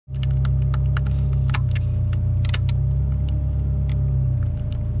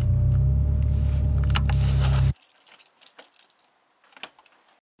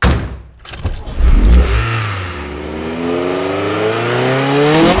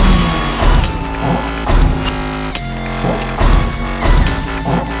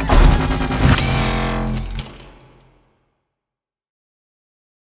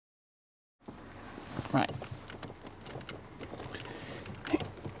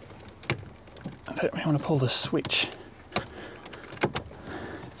don't really want to pull the switch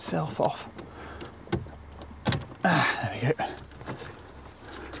itself off. There we go.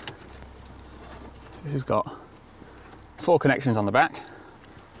 This has got 4 connections on the back.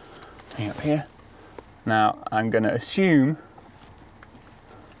 Up here. Now I'm going to assume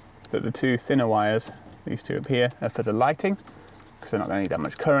that the 2 thinner wires, these 2 up here, are for the lighting, because they're not going to need that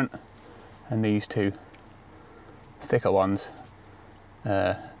much current, and these 2 thicker ones,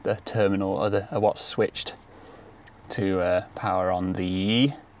 the terminal are what's switched to power on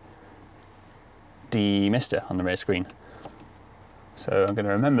the demister on the rear screen. So I'm going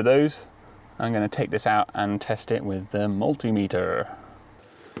to remember those. I'm going to take this out and test it with the multimeter.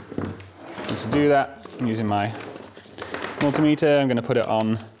 And to do that, I'm using my multimeter. I'm going to put it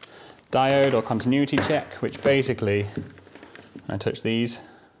on diode or continuity check, which basically, when I touch these,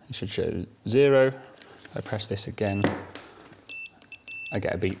 it should show 0. If I press this again, I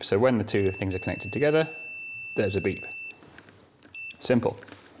get a beep. So when the 2 things are connected together, there's a beep. Simple.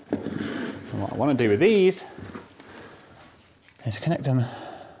 And what I want to do with these is connect them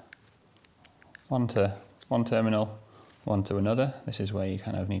one to one terminal, one to another. This is where you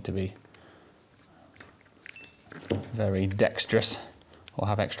kind of need to be very dexterous, or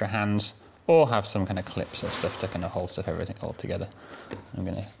have extra hands, or have some kind of clips or stuff to kind of hold everything all together. I'm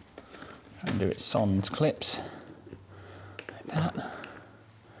going to do it sans clips, like that,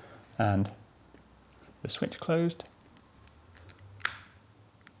 and the switch closed.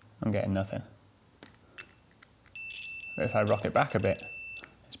 I'm getting nothing. But if I rock it back a bit,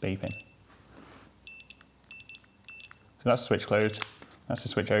 it's beeping. So that's the switch closed, that's the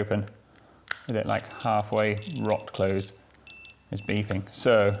switch open. With it like halfway rocked closed, it's beeping.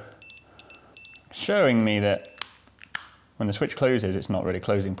 So, showing me that when the switch closes, it's not really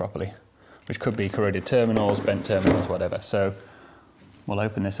closing properly, which could be corroded terminals, bent terminals, whatever. So, we'll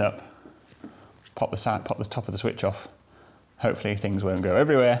open this up, pop the top of the switch off. Hopefully things won't go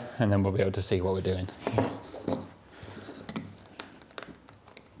everywhere, and then we'll be able to see what we're doing.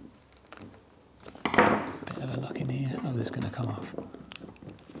 Bit of a look in here. Oh, this is going to come off.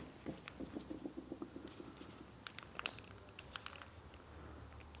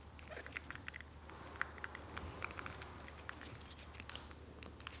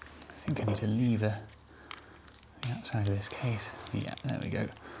 I think I need to lever the outside of this case. Yeah, there we go.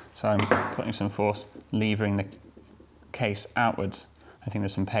 So I'm putting some force, levering the case outwards. I think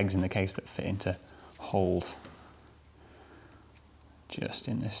there's some pegs in the case that fit into holes just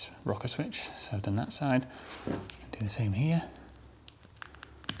in this rocker switch. So I've done that side. Do the same here.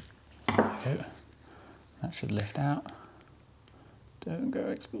 There we go. That should lift out. Don't go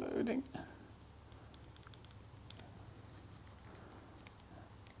exploding.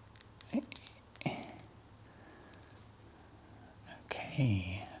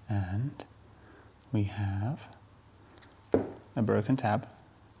 Okay, and we have a broken tab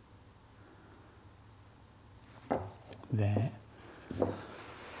there. So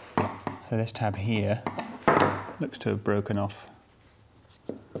this tab here looks to have broken off.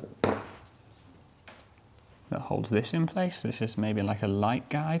 That holds this in place. This is maybe like a light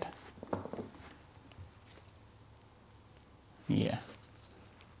guide. Yeah.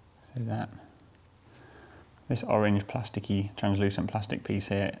 So that. This orange plasticky, translucent plastic piece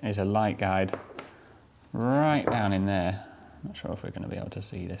here is a light guide right down in there. I'm not sure if we're going to be able to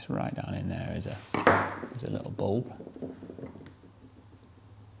see this. Right down in there is a little bulb. Not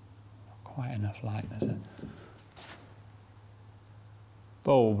quite enough light. There's a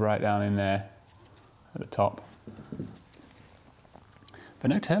bulb right down in there at the top. But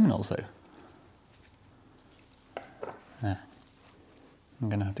no terminals though. There. I'm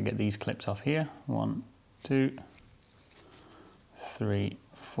going to have to get these clips off here. 1, 2, 3,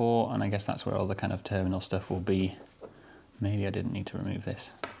 4, and I guess that's where all the kind of terminal stuff will be. Maybe I didn't need to remove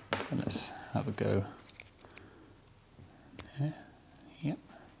this, but let's have a go. There. Yep.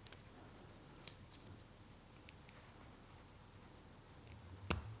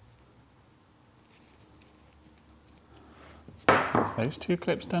 With those 2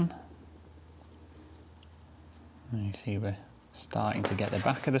 clips done, and you see we're starting to get the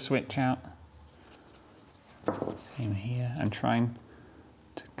back of the switch out. Same here. I'm trying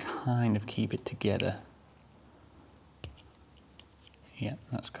to kind of keep it together. Yeah,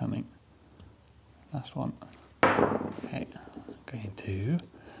 that's coming. Last one. Okay, I'm going to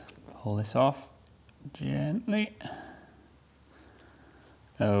pull this off gently.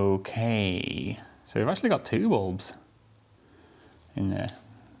 Okay, so we've actually got 2 bulbs in there.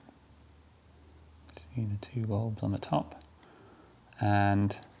 See the 2 bulbs on the top,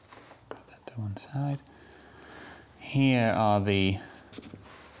 and put that to one side. Here are the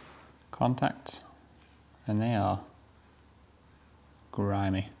contacts and they are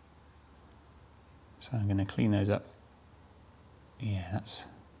grimy. So I'm going to clean those up. Yeah, that's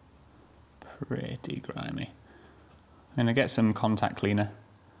pretty grimy. I'm going to get some contact cleaner,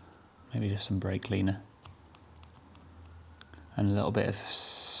 maybe just some brake cleaner, and a little bit of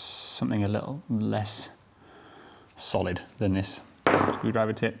something a little less solid than this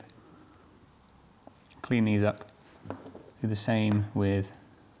screwdriver tip. Clean these up. Do the same with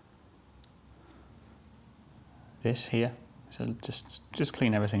this here. So just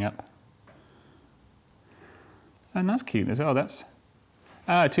clean everything up. And that's cute as well. That's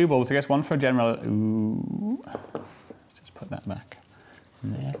 2 bulbs. I guess one for general. Ooh. Let's just put that back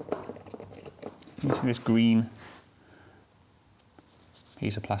in there. Using this green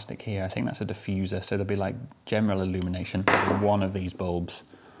piece of plastic here. I think that's a diffuser, so there'll be like general illumination. So one of these bulbs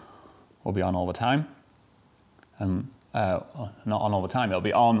will be on all the time. Not on all the time. It'll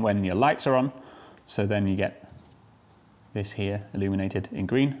be on when your lights are on. So then you get this here illuminated in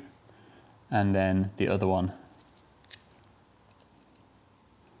green, and then the other one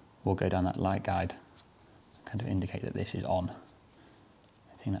will go down that light guide, kind of indicate that this is on.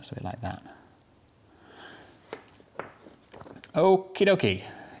 I think that's a bit like that. Okie dokie,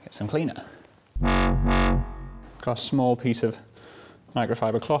 get some cleaner. Got a small piece of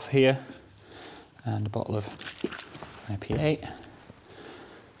microfiber cloth here and a bottle of IPA.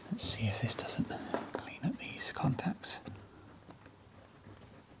 Let's see if this doesn't clean up these contacts.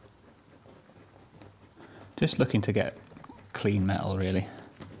 Just looking to get clean metal, really.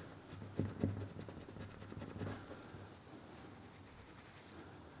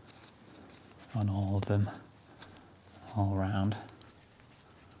 On all of them, all round.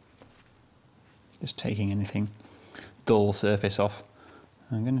 Just taking anything dull surface off.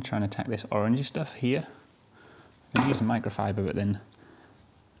 I'm going to try and attack this orangey stuff here. I'm going to use a microfiber, but then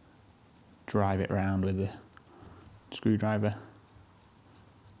drive it around with the screwdriver.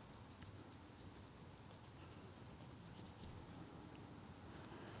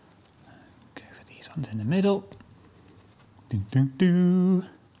 Go for these ones in the middle. Doo, doo, doo.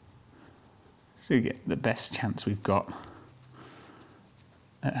 So you get the best chance we've got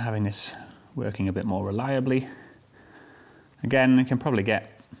at having this working a bit more reliably. Again, you can probably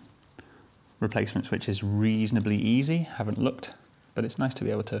get replacement switches reasonably easy. Haven't looked, but it's nice to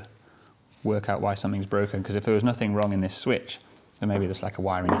be able to work out why something's broken, because if there was nothing wrong in this switch, then maybe there's like a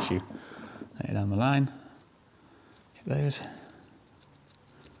wiring issue. Later down the line, get those.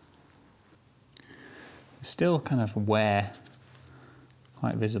 There's still kind of wear,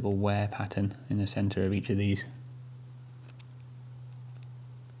 quite visible wear pattern in the center of each of these.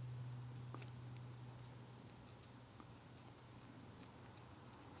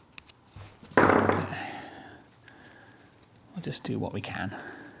 We'll just do what we can.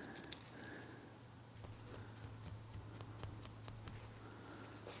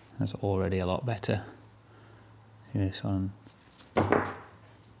 That's already a lot better. See this one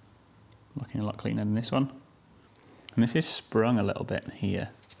looking a lot cleaner than this one. And this is sprung a little bit here.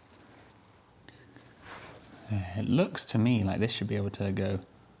 It looks to me like this should be able to go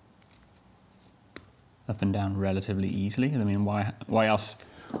up and down relatively easily. I mean, why else?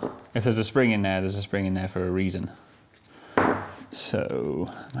 If there's a spring in there, there's a spring in there for a reason. So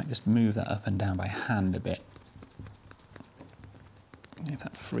I might just move that up and down by hand a bit. If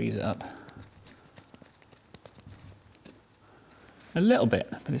that frees it up. A little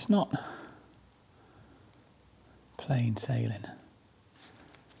bit, but it's not plain sailing.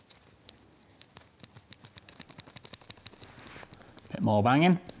 Bit more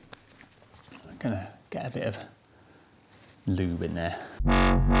banging. I'm gonna get a bit of lube in there.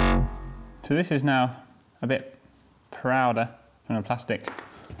 So this is now a bit prouder than a plastic.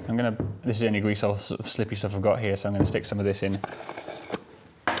 This is the only grease or sort of slippy stuff I've got here, so I'm gonna stick some of this in.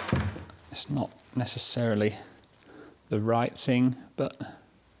 It's not necessarily the right thing, but I'm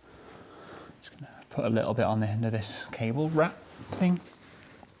just gonna put a little bit on the end of this cable wrap thing.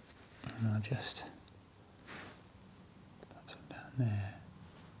 And I'll just put some down there,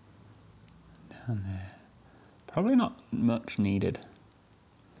 down there. Probably not much needed.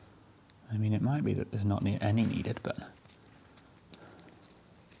 I mean, it might be that there's not any needed, but put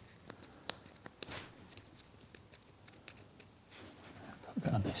a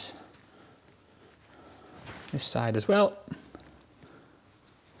bit on this side as well.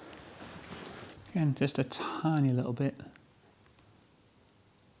 Again, just a tiny little bit.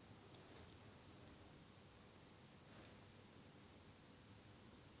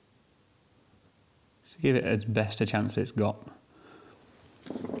 To give it as best a chance it's got.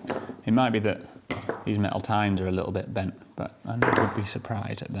 It might be that these metal tines are a little bit bent, but I would be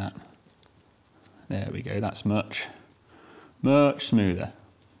surprised at that. There we go, that's much smoother.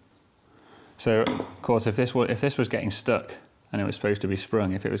 So of course if this was getting stuck and it was supposed to be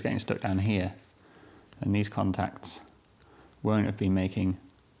sprung, if it was getting stuck down here, then these contacts won't have been making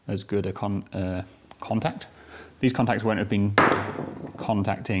as good a contact. These contacts won't have been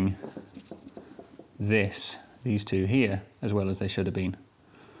contacting these two here as well as they should have been.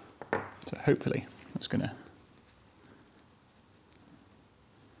 So hopefully that's going to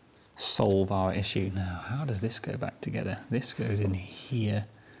solve our issue. Now, how does this go back together? This goes in here,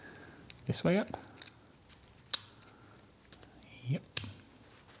 this way up. Yep.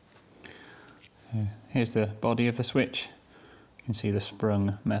 So here's the body of the switch. You can see the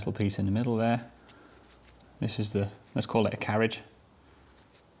sprung metal piece in the middle there. This is the, let's call it a carriage.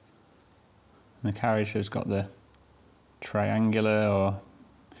 And the carriage has got the triangular or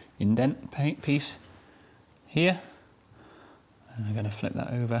indent piece here. And I'm going to flip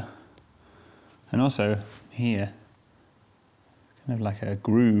that over. And also here, kind of like a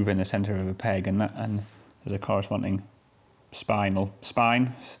groove in the center of a peg, and there's a corresponding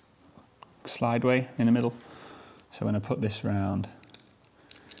spine slideway in the middle. So when I put this round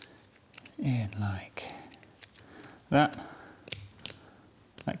in like that,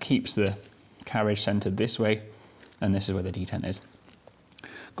 that keeps the carriage centered this way, and this is where the detent is.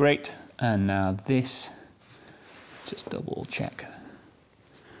 Great, and now this, just double check.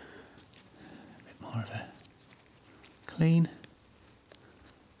 A bit more of a clean.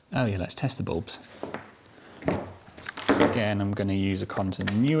 Oh yeah, let's test the bulbs. Again, I'm going to use a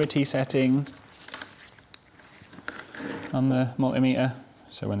continuity setting on the multimeter,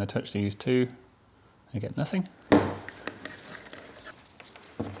 so when I touch these two, I get nothing. So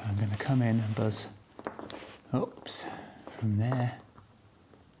I'm going to come in and buzz, oops, from there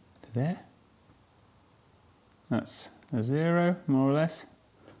to there. That's a 0, more or less,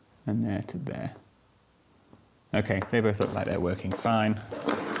 and there to there. Okay, they both look like they're working fine.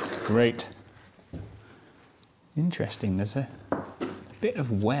 Great. Interesting, there's a bit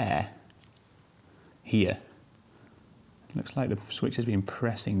of wear here. It looks like the switch has been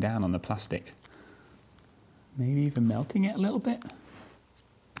pressing down on the plastic. Maybe even melting it a little bit.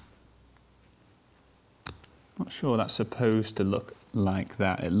 Not sure that's supposed to look like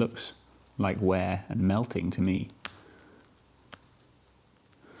that. It looks like wear and melting to me.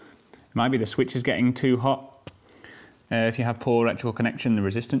 It might be the switch is getting too hot. If you have poor electrical connection, the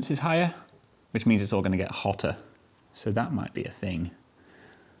resistance is higher, which means it's all going to get hotter. So that might be a thing.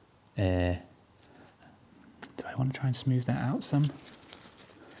 Do I want to try and smooth that out some?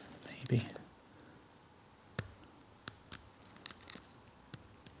 Maybe.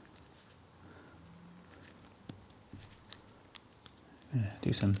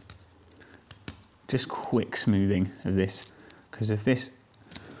 Do some just quick smoothing of this, because if this,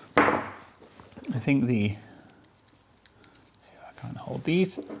 I think I can't hold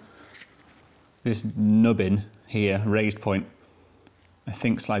these. This nubbin here, raised point, I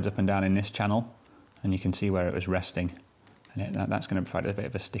think slides up and down in this channel, and you can see where it was resting. And that's going to provide a bit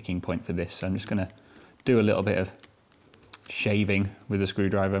of a sticking point for this. So I'm just going to do a little bit of shaving with a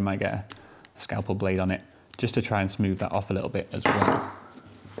screwdriver. I might get a scalpel blade on it, just to try and smooth that off a little bit as well.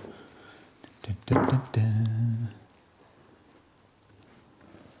 Dun, dun, dun, dun.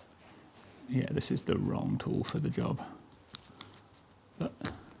 Yeah, this is the wrong tool for the job. But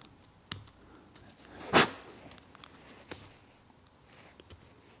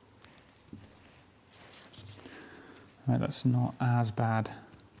right, that's not as bad.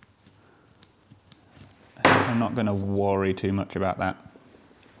 I'm not going to worry too much about that.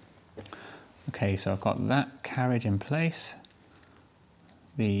 Okay, so I've got that carriage in place.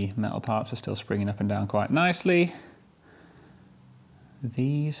 The metal parts are still springing up and down quite nicely.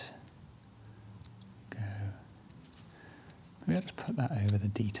 These go. Maybe I'll just put that over the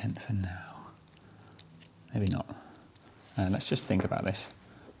detent for now. Maybe not. Let's just think about this.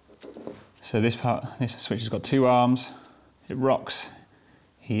 So this switch has got two arms. It rocks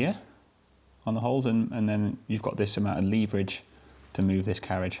here on the holes, and then you've got this amount of leverage to move this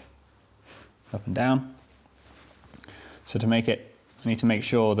carriage up and down. So to make it, I need to make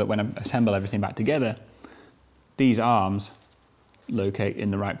sure that when I assemble everything back together, these arms locate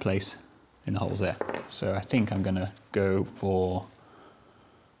in the right place in the holes there. So I think I'm going to go for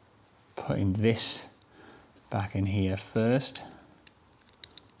putting this back in here first,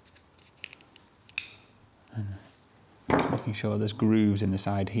 and making sure there's grooves in the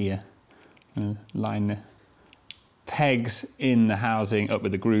side here, and line the pegs in the housing up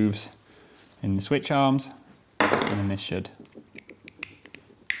with the grooves in the switch arms, and then this should.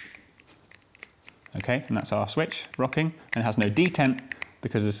 Okay, and that's our switch rocking, and it has no detent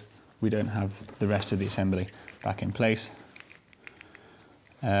because we don't have the rest of the assembly back in place.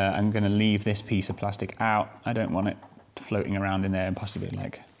 I'm going to leave this piece of plastic out. I don't want it floating around in there and possibly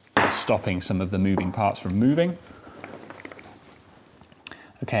like stopping some of the moving parts from moving.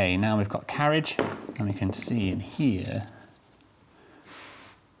 Okay, now we've got carriage, and we can see in here,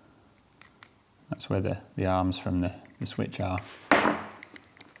 that's where the arms from the switch are.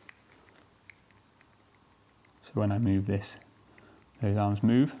 So when I move this, those arms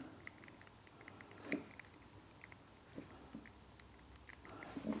move.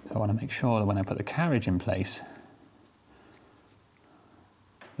 I want to make sure that when I put the carriage in place,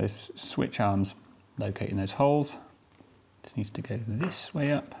 those switch arms locate in those holes. This needs to go this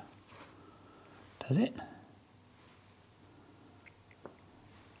way up. Does it?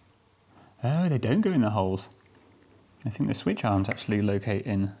 Oh, they don't go in the holes. I think the switch arms actually locate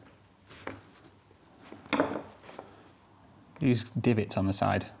in these divots on the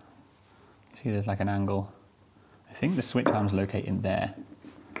side. You see there's like an angle. I think the switch arms locate in there.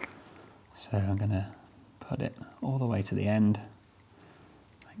 So I'm going to put it all the way to the end,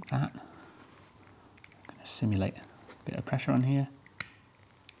 like that. I'm going to simulate a bit of pressure on here.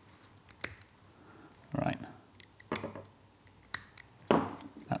 Right.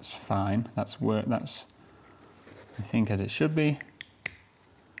 That's fine. That's I think as it should be.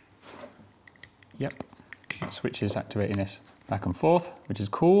 Yep. That switch is activating this back and forth, which is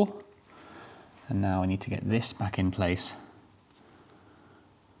cool. And now I need to get this back in place.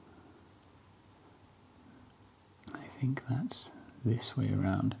 I think that's this way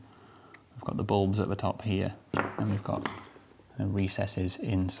around. We've got the bulbs at the top here, and we've got recesses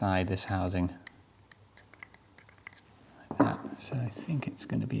inside this housing, like that. So I think it's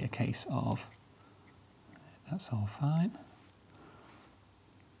going to be a case of, that's all fine.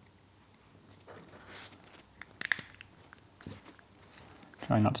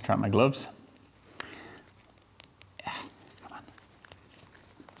 Try not to trap my gloves. Yeah, come on.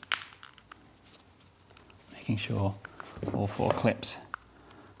 Making sure all 4 clips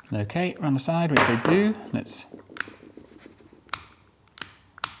locate around the side, which they do. Let's.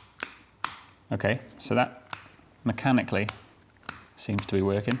 Okay, so that mechanically seems to be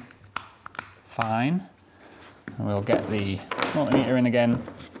working fine. And we'll get the multimeter in again,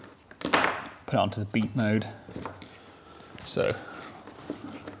 put it onto the beep mode. So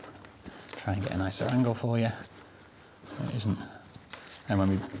try and get a nicer angle for you. So it isn't. And when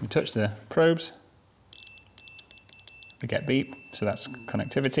we touch the probes, we get beep, so that's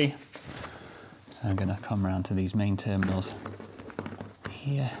connectivity. So I'm going to come around to these main terminals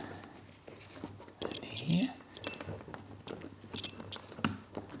here and here.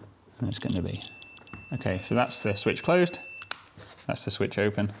 And it's going to be, okay, so that's the switch closed, that's the switch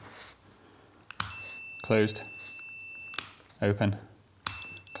open, closed, open,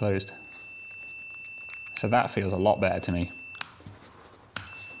 closed. So that feels a lot better to me.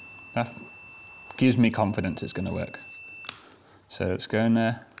 That gives me confidence it's going to work. So let's go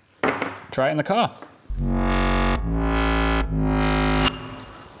and try it in the car.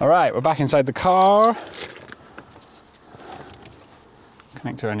 All right, we're back inside the car.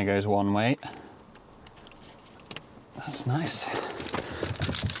 Connector only goes one way. That's nice.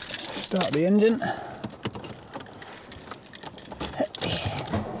 Start the engine.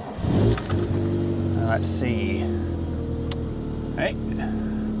 Let's see. Hey.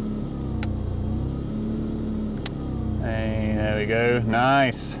 Hey, there we go.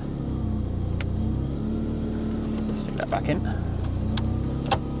 Nice. Stick that back in.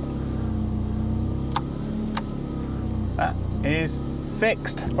 That is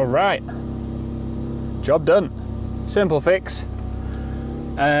fixed. All right. Job done. Simple fix.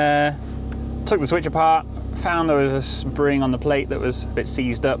 Took the switch apart, found there was a spring on the plate that was a bit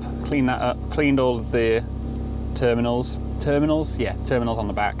seized up, cleaned that up, cleaned all of the terminals on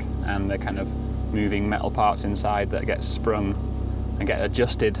the back, and the kind of moving metal parts inside that get sprung and get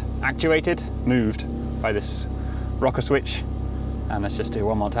adjusted, actuated, moved by this rocker switch. And let's just do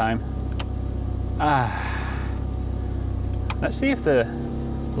one more time. Let's see if the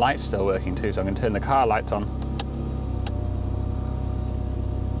light's still working too, so I'm going to turn the car lights on.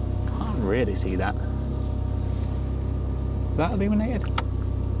 Can't really see that. Is that illuminated?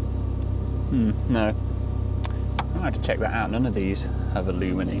 No. I'll have to check that out. None of these have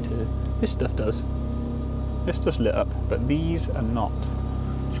illuminated. This stuff does. This stuff's lit up, but these are not.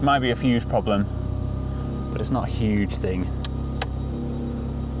 Which might be a fuse problem, but it's not a huge thing.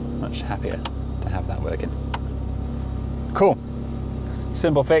 Much happier to have that working. Cool.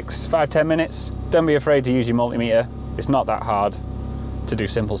 Simple fix, 5-10 minutes. Don't be afraid to use your multimeter. It's not that hard to do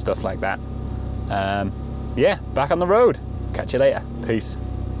simple stuff like that. Yeah, back on the road. Catch you later. Peace.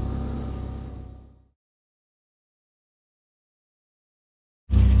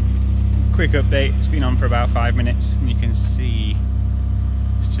 quick update. It's been on for about 5 minutes and you can see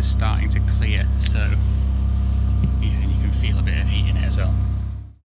it's just starting to clear, so yeah, and you can feel a bit of heat in it as well.